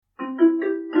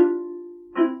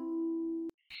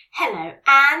Hello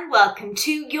and welcome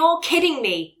to You're Kidding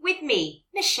Me with me,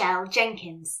 Michelle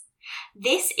Jenkins.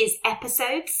 This is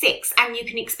episode 6 and you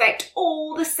can expect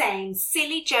all the same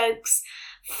silly jokes,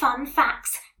 fun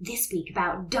facts this week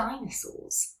about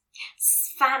dinosaurs,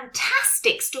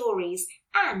 fantastic stories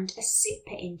and a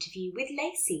super interview with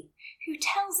Lacey, who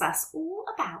tells us all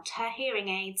about her hearing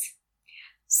aids.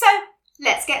 So,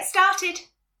 let's get started.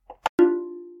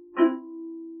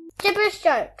 Gibberish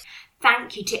jokes.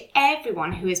 Thank you to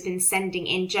everyone who has been sending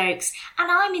in jokes,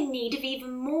 and I'm in need of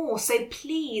even more, so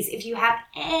please, if you have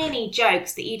any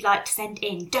jokes that you'd like to send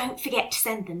in, don't forget to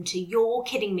send them to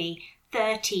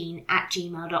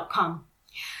yourkiddingme13@gmail.com.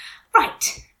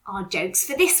 Right, our jokes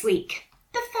for this week.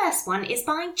 The first one is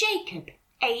by Jacob,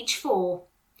 age 4.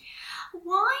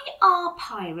 Why are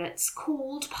pirates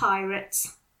called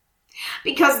pirates?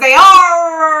 Because they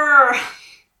are!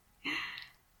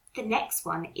 The next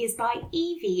one is by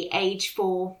Evie, age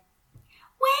 4.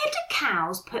 Where do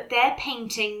cows put their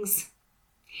paintings?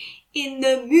 In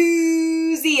the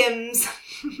museums.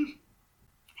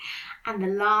 And the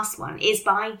last one is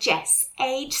by Jess,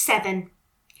 age 7.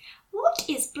 What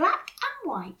is black and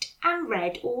white and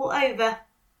red all over?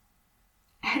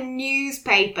 A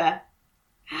newspaper.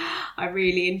 I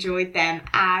really enjoyed them,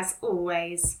 as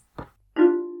always.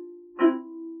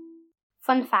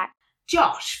 Fun fact.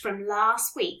 Josh from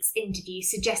last week's interview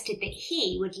suggested that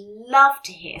he would love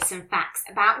to hear some facts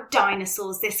about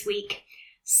dinosaurs this week.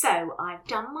 So I've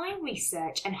done my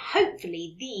research and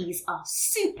hopefully these are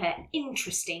super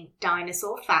interesting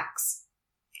dinosaur facts.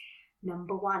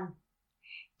 Number 1.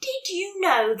 Did you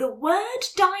know the word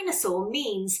dinosaur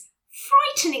means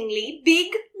frighteningly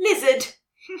big lizard?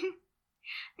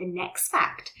 The next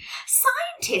fact.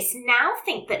 Scientists now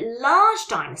think that large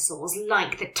dinosaurs,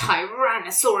 like the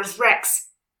Tyrannosaurus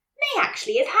rex, may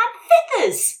actually have had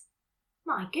feathers.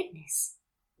 My goodness.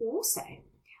 Also,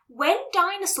 when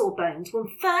dinosaur bones were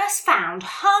first found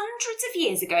hundreds of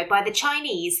years ago by the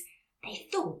Chinese, they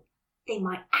thought they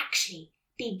might actually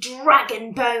be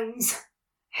dragon bones.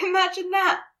 Imagine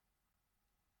that.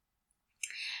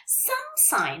 Some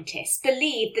scientists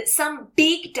believe that some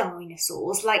big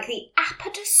dinosaurs, like the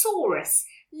Apatosaurus,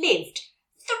 lived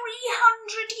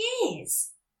 300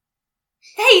 years.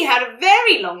 They had a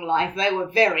very long life. They were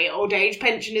very old age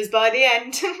pensioners by the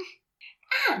end.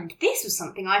 And this was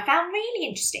something I found really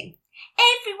interesting.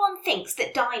 Everyone thinks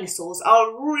that dinosaurs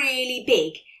are really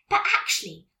big, but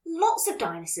actually lots of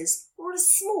dinosaurs were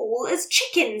as small as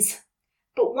chickens.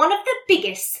 But one of the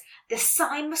biggest, the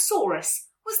Simosaurus,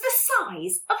 was the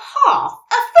size of half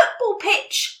a football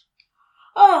pitch.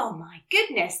 Oh my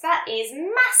goodness, that is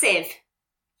massive.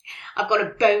 I've got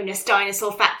a bonus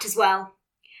dinosaur fact as well.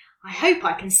 I hope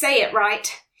I can say it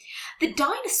right. The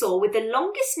dinosaur with the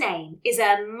longest name is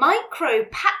a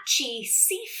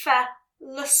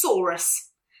Micropachycephalosaurus.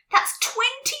 That's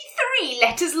 23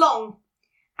 letters long.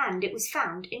 And it was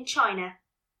found in China.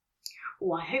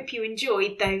 Oh, I hope you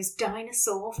enjoyed those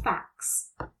dinosaur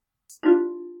facts.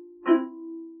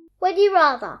 Would you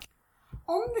rather?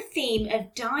 On the theme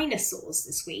of dinosaurs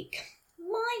this week,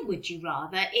 my Would You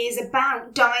Rather is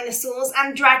about dinosaurs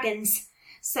and dragons.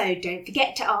 So don't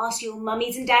forget to ask your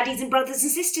mummies and daddies and brothers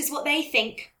and sisters what they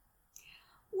think.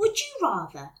 Would you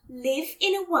rather live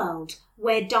in a world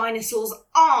where dinosaurs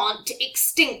aren't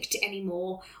extinct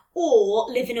anymore, or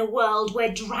live in a world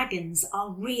where dragons are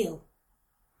real?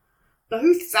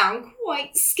 Both sound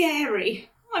quite scary.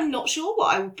 I'm not sure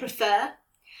what I would prefer.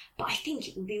 But I think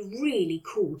it would be really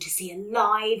cool to see a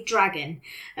live dragon,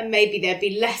 and maybe there'd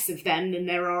be less of them than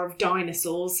there are of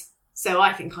dinosaurs. So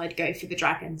I think I'd go for the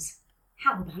dragons.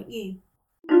 How about you?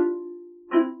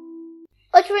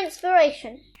 What's your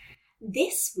inspiration?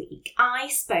 This week I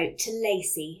spoke to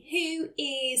Lacey, who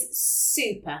is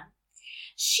super.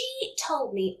 She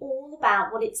told me all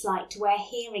about what it's like to wear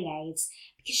hearing aids,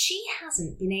 because she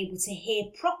hasn't been able to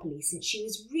hear properly since she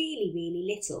was really, really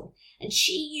little, and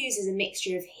she uses a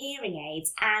mixture of hearing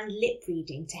aids and lip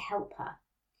reading to help her.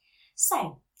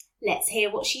 So, let's hear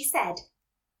what she said.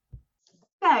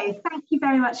 So, thank you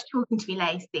very much for talking to me,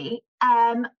 Lacey.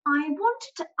 I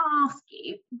wanted to ask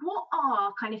you, what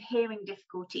are kind of hearing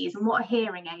difficulties and what are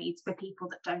hearing aids for people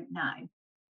that don't know?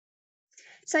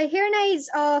 So hearing aids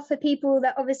are for people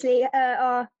that obviously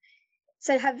have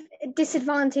a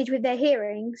disadvantage with their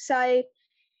hearing. So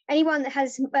anyone that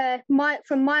has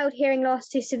from mild hearing loss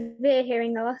to severe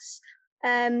hearing loss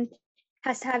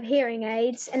has to have hearing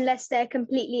aids unless they're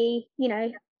completely,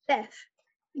 deaf.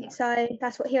 Yeah. So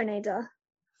that's what hearing aids are.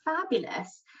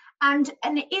 Fabulous. And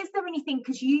is there anything,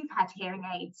 because you've had hearing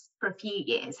aids for a few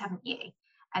years, haven't you?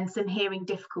 And some hearing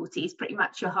difficulties pretty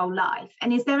much your whole life.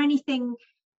 And is there anything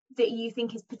that you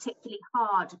think is particularly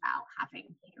hard about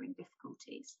having hearing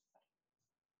difficulties?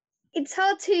 It's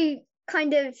hard to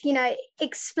kind of,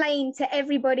 explain to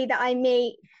everybody that I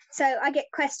meet. So I get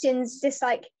questions just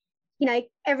like,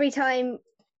 every time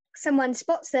someone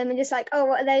spots them and just like, oh,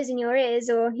 what are those in your ears?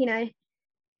 Or,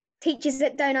 teachers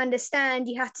that don't understand,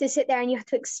 you have to sit there and you have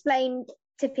to explain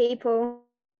to people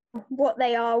what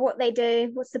they are, what they do,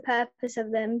 what's the purpose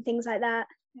of them, things like that.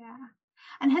 Yeah.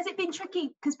 And has it been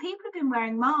tricky, because people have been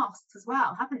wearing masks as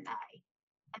well, haven't they,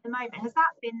 at the moment?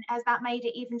 Has that made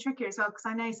it even trickier as well? Because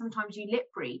I know sometimes you lip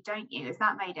read, don't you? Has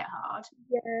that made it hard?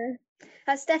 Yeah,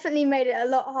 that's definitely made it a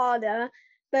lot harder,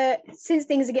 but since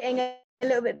things are getting a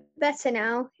little bit better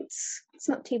now, it's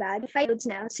not too bad. Failed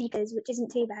now, seekers, which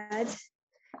isn't too bad.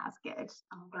 That's good.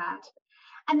 I'm glad.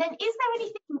 And then is there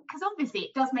anything, because obviously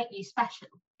it does make you special,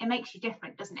 it makes you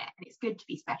different, doesn't it? And it's good to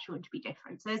be special and to be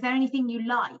different. So is there anything you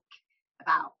like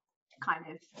about kind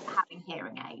of having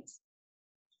hearing aids?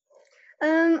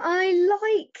 I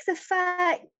like the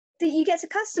fact that you get to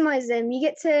customize them. You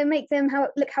get to make them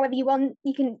look however you want.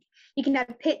 You can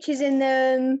have pictures in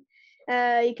them.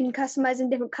 You can customize them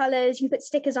different colors. You can put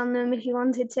stickers on them if you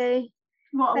wanted to.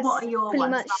 What are your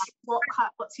ones much... like?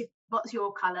 What's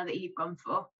your color that you've gone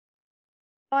for?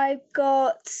 I've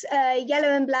got yellow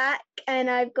and black, and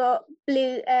I've got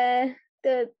blue.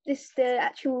 The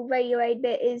actual radio aid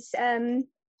bit is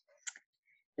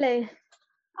blue.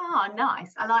 Oh,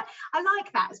 nice. I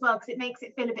like that as well, because it makes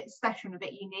it feel a bit special and a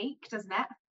bit unique, doesn't it?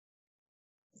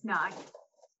 It's nice.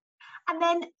 And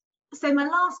then, so my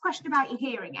last question about your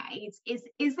hearing aids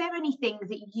is there anything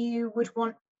that you would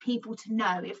want people to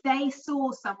know if they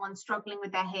saw someone struggling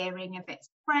with their hearing, if it's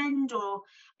a friend or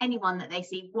anyone that they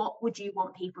see? What would you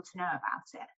want people to know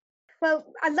about it? Well,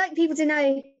 I'd like people to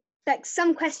know that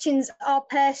some questions are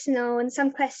personal and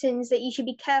some questions that you should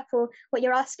be careful what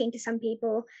you're asking to some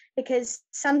people, because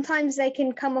sometimes they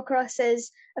can come across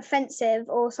as offensive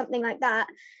or something like that.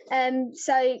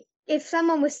 So if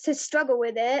someone was to struggle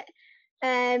with it,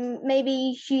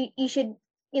 maybe you should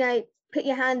put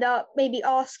your hand up, maybe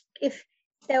ask if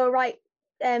they're all right,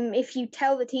 if you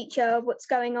tell the teacher what's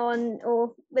going on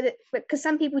or with it, because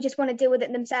some people just want to deal with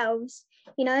it themselves.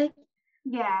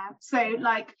 Yeah, so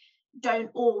like,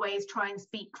 don't always try and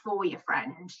speak for your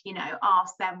friend,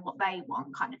 ask them what they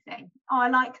want, kind of thing. Oh, I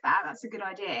like that. That's a good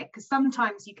idea, because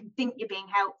sometimes you can think you're being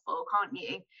helpful, can't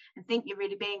you, and think you're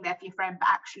really being there for your friend, but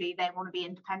actually they want to be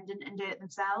independent and do it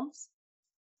themselves.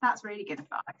 That's really good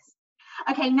advice.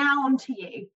 Okay, now on to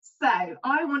you. So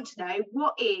I want to know,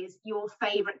 what is your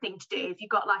favourite thing to do? If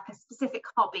you've got like a specific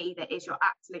hobby that is your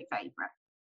absolute favourite?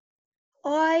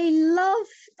 I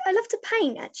love to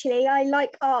paint, actually. I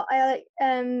like art. I like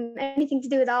anything to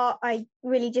do with art. I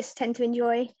really just tend to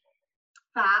enjoy.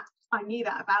 That, I knew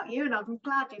that about you, and I'm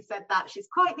glad you said that. She's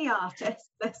quite the artist,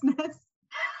 listeners.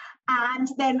 And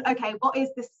then, okay, what is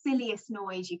the silliest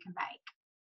noise you can make?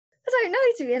 I don't know,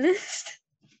 to be honest.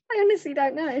 I honestly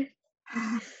don't know.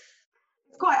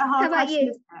 It's quite a hard question, isn't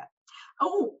it?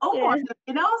 Oh, yeah. I've never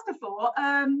been asked before.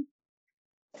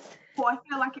 Well, I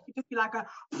feel like it could just be like a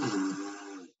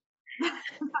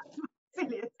that's my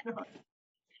silliest noise.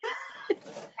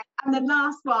 And the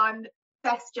last one,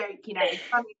 best joke,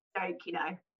 funny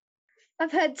joke,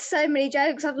 I've heard so many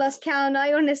jokes, I've lost count.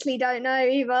 I honestly don't know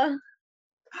either.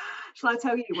 Shall I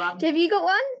tell you one? Have you got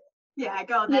one? Yeah,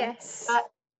 go on then. Yes.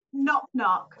 Knock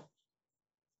knock.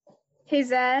 Who's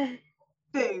there?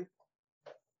 Boo.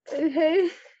 Boo hoo?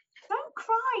 Don't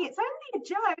cry, it's only a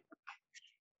joke.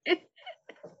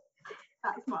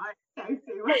 That's my go-to.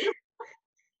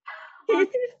 Oh,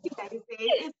 Daisy,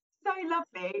 it's so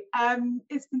lovely.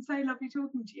 It's been so lovely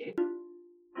talking to you.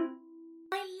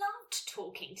 I loved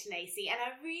talking to Lacey, and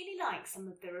I really like some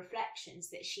of the reflections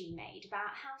that she made about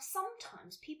how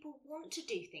sometimes people want to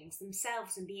do things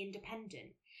themselves and be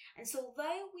independent. And so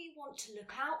although we want to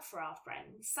look out for our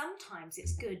friends, sometimes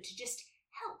it's good to just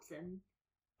help them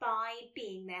by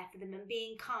being there for them and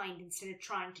being kind instead of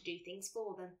trying to do things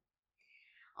for them.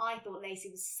 I thought Lacey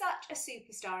was such a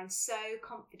superstar and so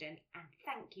confident, and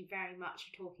thank you very much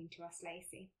for talking to us,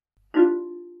 Lacey.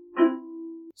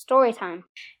 Story time.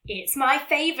 It's my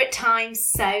favourite time,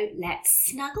 so let's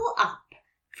snuggle up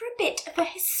for a bit of a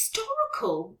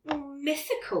historical,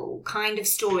 mythical kind of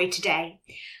story today,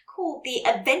 called The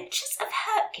Adventures of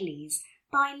Hercules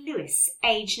by Lewis,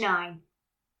 age 9.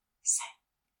 So,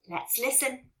 let's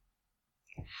listen.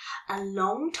 A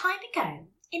long time ago,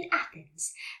 in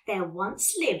Athens, there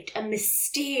once lived a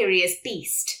mysterious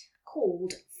beast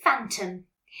called Phantom.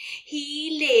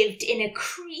 He lived in a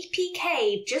creepy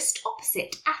cave just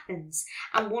opposite Athens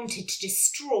and wanted to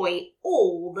destroy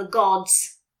all the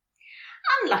gods.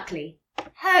 Unluckily,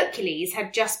 Hercules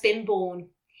had just been born.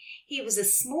 He was a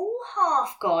small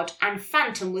half-god and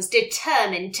Phantom was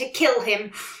determined to kill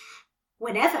him.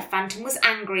 Whenever Phantom was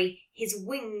angry, his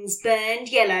wings burned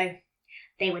yellow.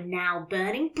 They were now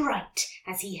burning bright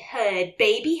as he heard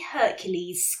baby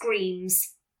Hercules'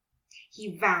 screams.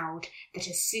 He vowed that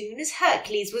as soon as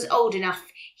Hercules was old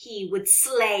enough, he would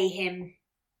slay him.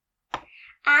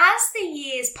 As the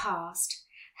years passed,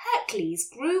 Hercules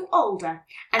grew older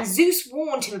and Zeus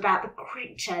warned him about the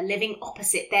creature living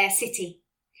opposite their city.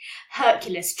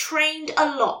 Hercules trained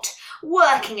a lot,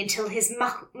 working until his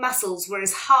muscles were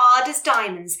as hard as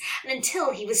diamonds and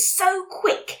until he was so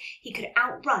quick he could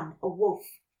outrun a wolf.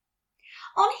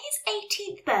 On his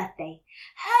 18th birthday,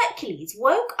 Hercules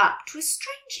woke up to a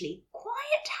strangely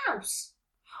quiet house.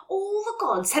 All the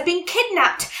gods had been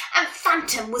kidnapped and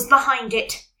Phantom was behind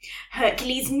it.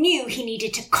 Hercules knew he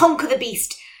needed to conquer the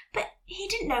beast, but he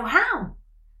didn't know how.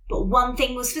 But one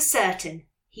thing was for certain,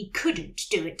 he couldn't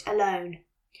do it alone.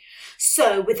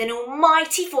 So with an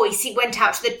almighty voice he went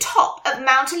out to the top of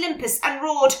Mount Olympus and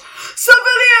roared,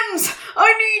 "Civilians,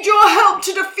 I need your help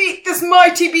to defeat this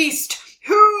mighty beast.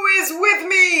 Who is with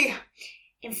me?"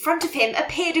 In front of him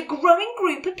appeared a growing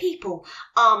group of people,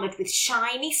 armoured with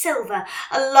shiny silver,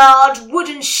 a large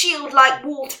wooden shield-like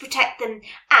wall to protect them,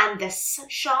 and the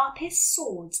sharpest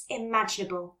swords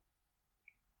imaginable.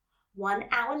 1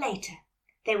 hour later,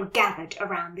 they were gathered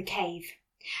around the cave.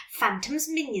 Phantom's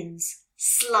minions,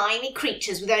 slimy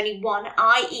creatures with only one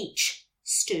eye each,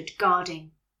 stood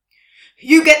guarding.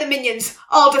 "You get the minions,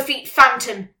 I'll defeat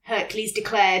Phantom," Hercules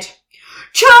declared.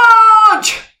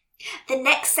 "Charge!" The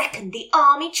next second the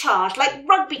army charged like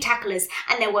rugby tacklers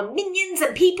and there were minions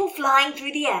and people flying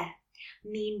through the air.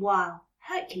 Meanwhile,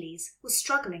 Hercules was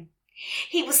struggling.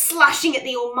 He was slashing at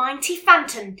the almighty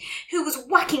Phantom, who was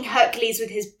whacking Hercules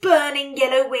with his burning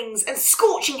yellow wings and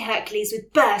scorching Hercules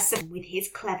with bursts with his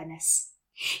cleverness.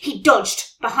 He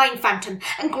dodged behind Phantom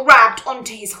and grabbed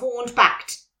onto his horned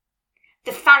back.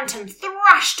 The Phantom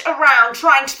thrashed around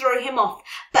trying to throw him off,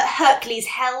 but Hercules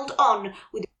held on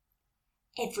with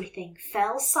everything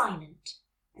fell silent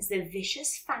as the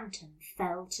vicious Phantom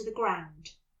fell to the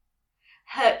ground.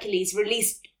 Hercules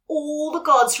released all the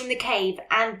gods from the cave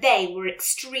and they were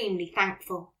extremely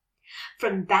thankful.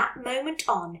 From that moment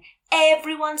on,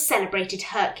 everyone celebrated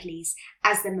Hercules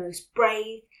as the most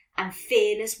brave and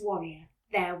fearless warrior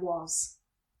there was.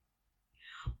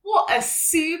 What a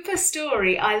super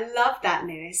story. I love that,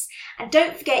 Lewis. And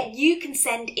don't forget you can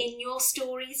send in your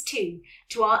stories too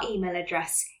to our email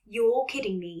address,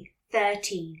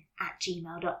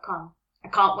 yourkiddingme13@gmail.com. I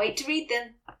can't wait to read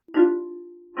them.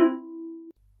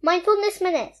 Mindfulness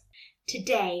Minute.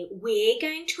 Today we're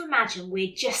going to imagine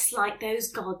we're just like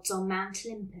those gods on Mount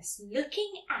Olympus,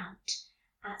 looking out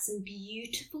at some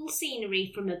beautiful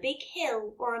scenery from a big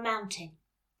hill or a mountain.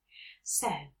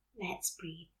 So let's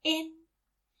breathe in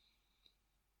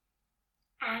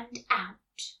and out.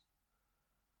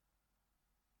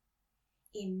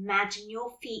 Imagine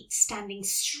your feet standing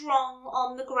strong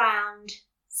on the ground,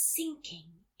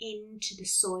 sinking into the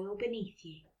soil beneath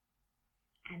you.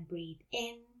 And breathe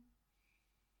in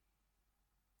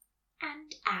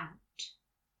and out.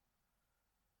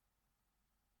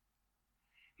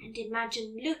 And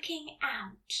imagine looking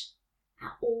out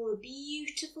at all the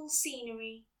beautiful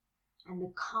scenery and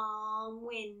the calm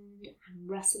wind and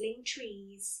rustling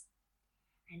trees.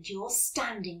 And you're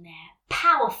standing there,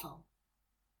 powerful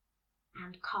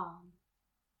and calm.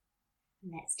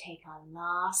 And let's take our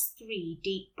last 3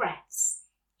 deep breaths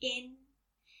in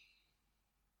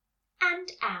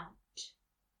and out.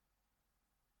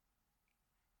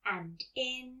 And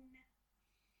in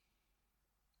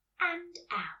and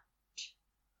out.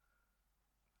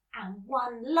 And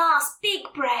one last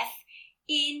big breath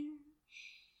in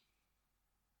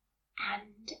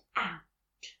and out.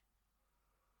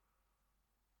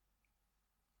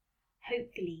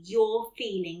 Hopefully you're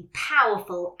feeling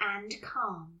powerful and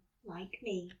calm like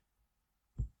me.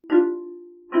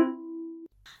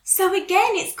 So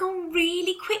again, it's gone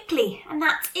really quickly and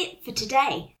that's it for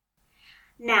today.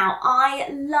 Now, I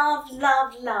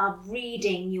love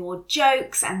reading your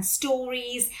jokes and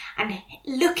stories and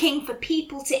looking for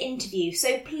people to interview.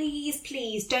 So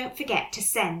please don't forget to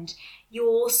send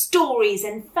your stories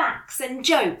and facts and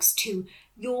jokes to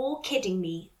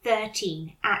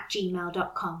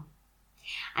yourkiddingme13@gmail.com.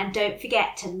 And don't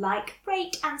forget to like,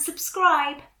 rate and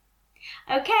subscribe.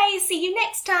 Okay, see you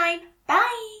next time.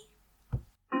 Bye.